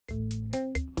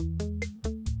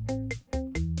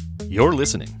You're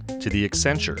listening to the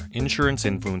Accenture Insurance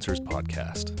Influencers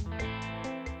Podcast.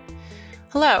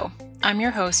 Hello, I'm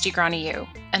your host, Igrani Yu,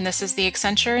 and this is the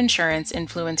Accenture Insurance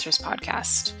Influencers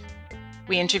Podcast.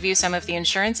 We interview some of the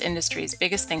insurance industry's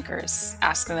biggest thinkers,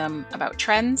 asking them about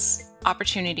trends,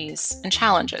 opportunities, and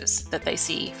challenges that they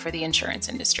see for the insurance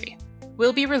industry.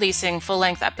 We'll be releasing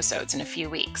full-length episodes in a few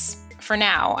weeks. For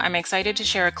now, I'm excited to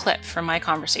share a clip from my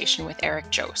conversation with Eric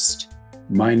Jost.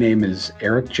 My name is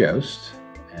Eric Jost,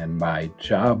 and my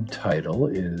job title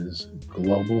is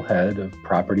Global Head of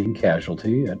Property and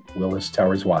Casualty at Willis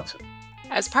Towers Watson.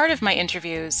 As part of my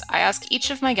interviews, I ask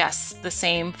each of my guests the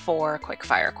same 4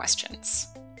 quick-fire questions.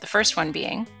 The first one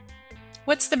being,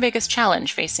 what's the biggest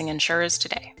challenge facing insurers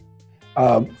today?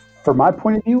 From my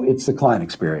point of view, it's the client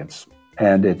experience.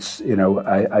 And it's,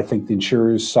 I think the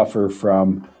insurers suffer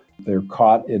from, they're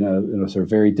caught in a sort of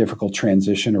very difficult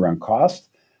transition around cost.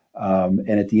 And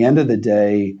at the end of the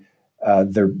day,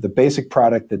 the basic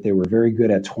product that they were very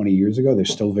good at 20 years ago, they're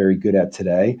still very good at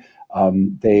today.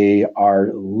 They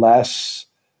are less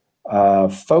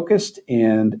focused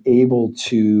and able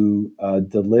to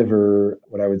deliver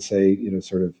what I would say,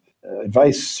 sort of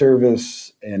advice,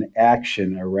 service, and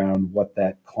action around what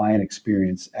that client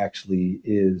experience actually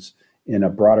is in a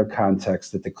broader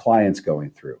context that the client's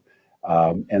going through.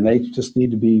 And they just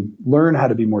need to learn how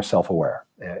to be more self-aware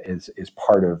is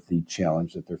part of the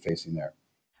challenge that they're facing there.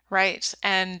 Right.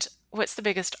 And what's the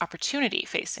biggest opportunity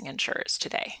facing insurers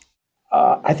today?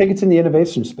 I think it's in the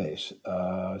innovation space.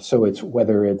 So it's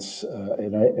whether it's,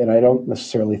 and I don't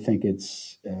necessarily think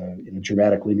it's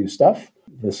dramatically new stuff.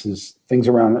 This is things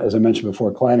around, as I mentioned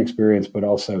before, client experience, but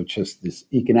also just this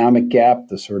economic gap,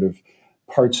 the sort of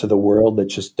parts of the world that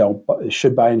just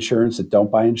should buy insurance, that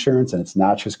don't buy insurance. And it's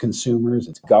not just consumers,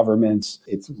 it's governments,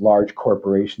 it's large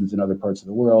corporations in other parts of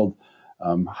the world.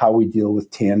 How we deal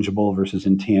with tangible versus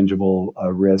intangible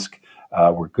risk.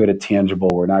 We're good at tangible,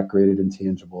 we're not great at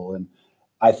intangible. And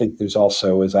I think there's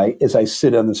also, as I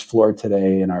sit on this floor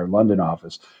today in our London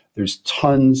office, there's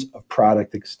tons of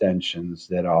product extensions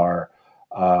that are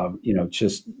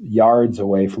just yards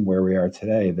away from where we are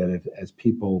today, that as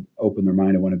people open their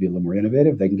mind and want to be a little more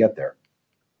innovative, they can get there.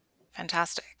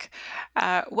 Fantastic.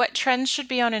 What trends should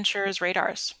be on insurers'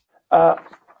 radars?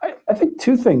 I think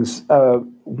 2 things.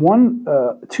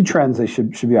 2 trends they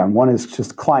should be on. One is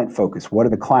just client focus. What are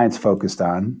the clients focused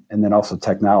on? And then also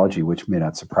technology, which may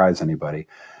not surprise anybody.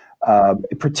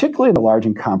 Particularly in the large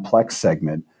and complex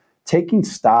segment, taking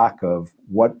stock of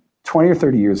what 20 or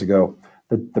 30 years ago,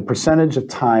 the percentage of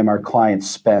time our clients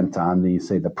spent on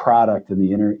the product and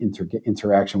the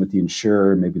interaction with the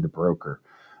insurer, maybe the broker,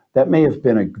 that may have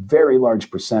been a very large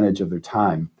percentage of their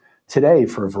time. Today,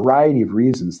 for a variety of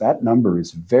reasons, that number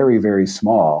is very, very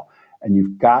small, and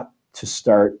you've got to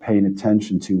start paying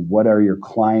attention to what are your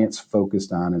clients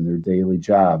focused on in their daily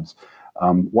jobs.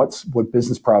 What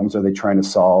business problems are they trying to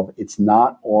solve? It's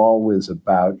not always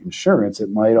about insurance. It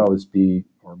might always be,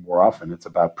 or more often, it's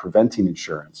about preventing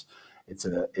insurance.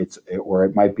 Or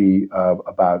it might be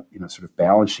about sort of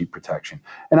balance sheet protection.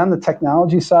 And on the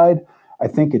technology side, I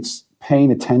think it's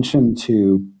paying attention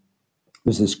to.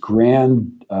 There's this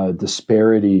grand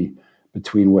disparity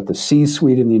between what the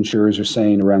C-suite and the insurers are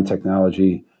saying around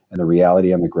technology and the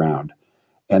reality on the ground.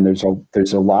 And there's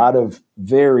a lot of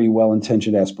very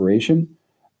well-intentioned aspiration,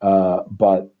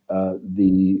 but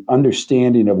the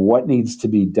understanding of what needs to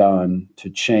be done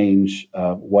to change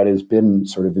what has been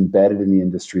sort of embedded in the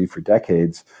industry for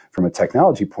decades from a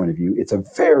technology point of view, it's a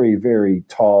very, very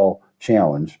tall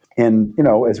challenge. And,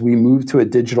 as we move to a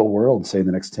digital world, say in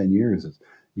the next 10 years,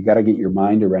 you got to get your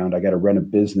mind around, I got to run a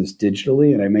business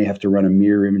digitally, and I may have to run a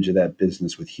mirror image of that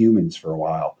business with humans for a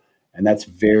while. And that's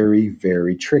very,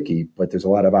 very tricky, but there's a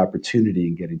lot of opportunity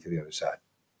in getting to the other side.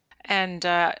 And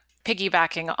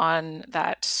piggybacking on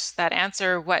that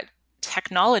answer, what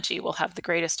technology will have the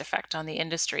greatest effect on the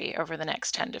industry over the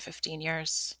next 10 to 15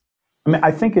 years? I mean,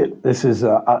 I think it's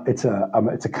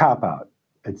a cop-out.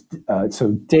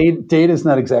 So data is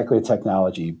not exactly a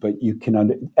technology, but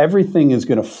everything is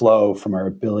going to flow from our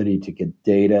ability to get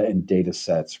data and data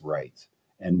sets right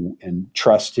and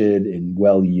trusted and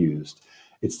well used.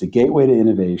 It's the gateway to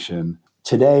innovation.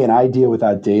 Today, an idea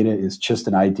without data is just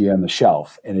an idea on the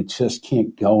shelf, and it just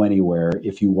can't go anywhere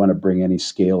if you want to bring any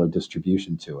scale or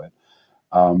distribution to it.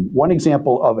 One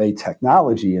example of a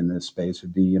technology in this space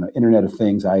would be, Internet of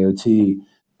Things, IoT.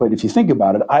 But if you think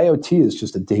about it, IoT is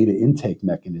just a data intake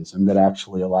mechanism that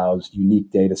actually allows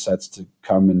unique data sets to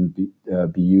come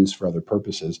and be used for other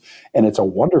purposes. And it's a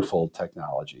wonderful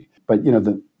technology. But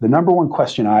the number one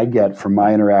question I get from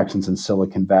my interactions in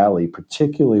Silicon Valley,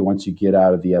 particularly once you get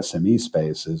out of the SME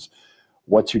space, is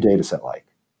what's your data set like?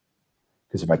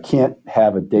 Because if I can't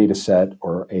have a data set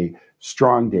or a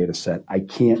strong data set, I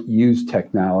can't use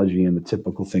technology and the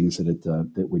typical things that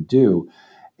it would do.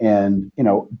 And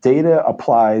data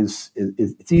applies.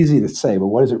 It's easy to say, but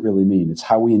what does it really mean? It's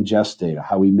how we ingest data,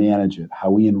 how we manage it,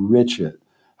 how we enrich it,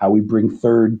 how we bring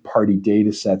third-party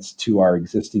data sets to our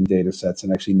existing data sets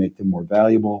and actually make them more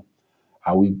valuable,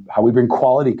 how we bring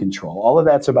quality control. All of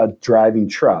that's about driving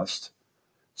trust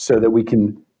so that we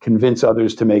can convince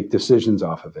others to make decisions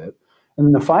off of it. And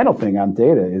then the final thing on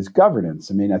data is governance.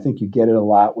 I mean, I think you get it a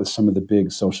lot with some of the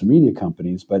big social media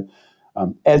companies, but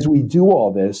as we do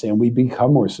all this and we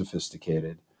become more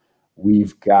sophisticated,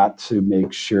 we've got to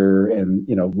make sure and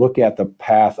look at the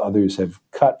path others have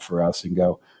cut for us and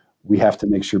go, we have to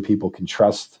make sure people can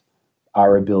trust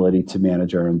our ability to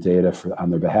manage our own data on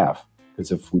their behalf.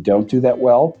 Because if we don't do that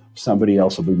well, somebody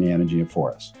else will be managing it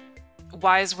for us.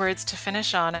 Wise words to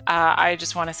finish on. I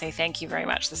just want to say thank you very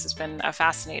much. This has been a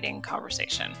fascinating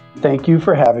conversation. Thank you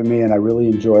for having me, and I really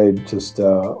enjoyed just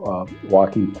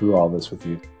walking through all this with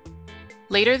you.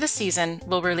 Later this season,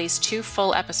 we'll release 2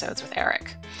 full episodes with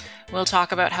Eric. We'll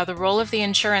talk about how the role of the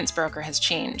insurance broker has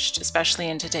changed, especially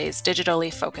in today's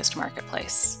digitally focused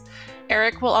marketplace.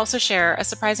 Eric will also share a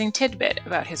surprising tidbit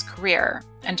about his career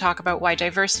and talk about why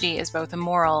diversity is both a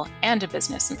moral and a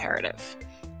business imperative.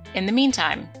 In the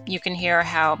meantime, you can hear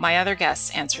how my other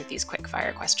guests answered these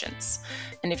quick-fire questions.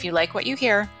 And if you like what you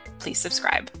hear, please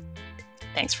subscribe.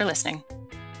 Thanks for listening.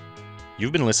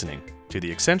 You've been listening to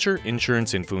the Accenture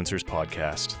Insurance Influencers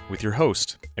podcast with your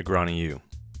host, Agrani Yu.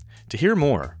 To hear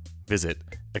more, visit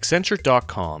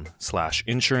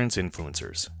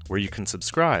accenture.com/insurance-influencers, where you can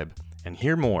subscribe and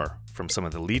hear more from some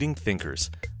of the leading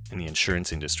thinkers in the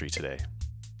insurance industry today.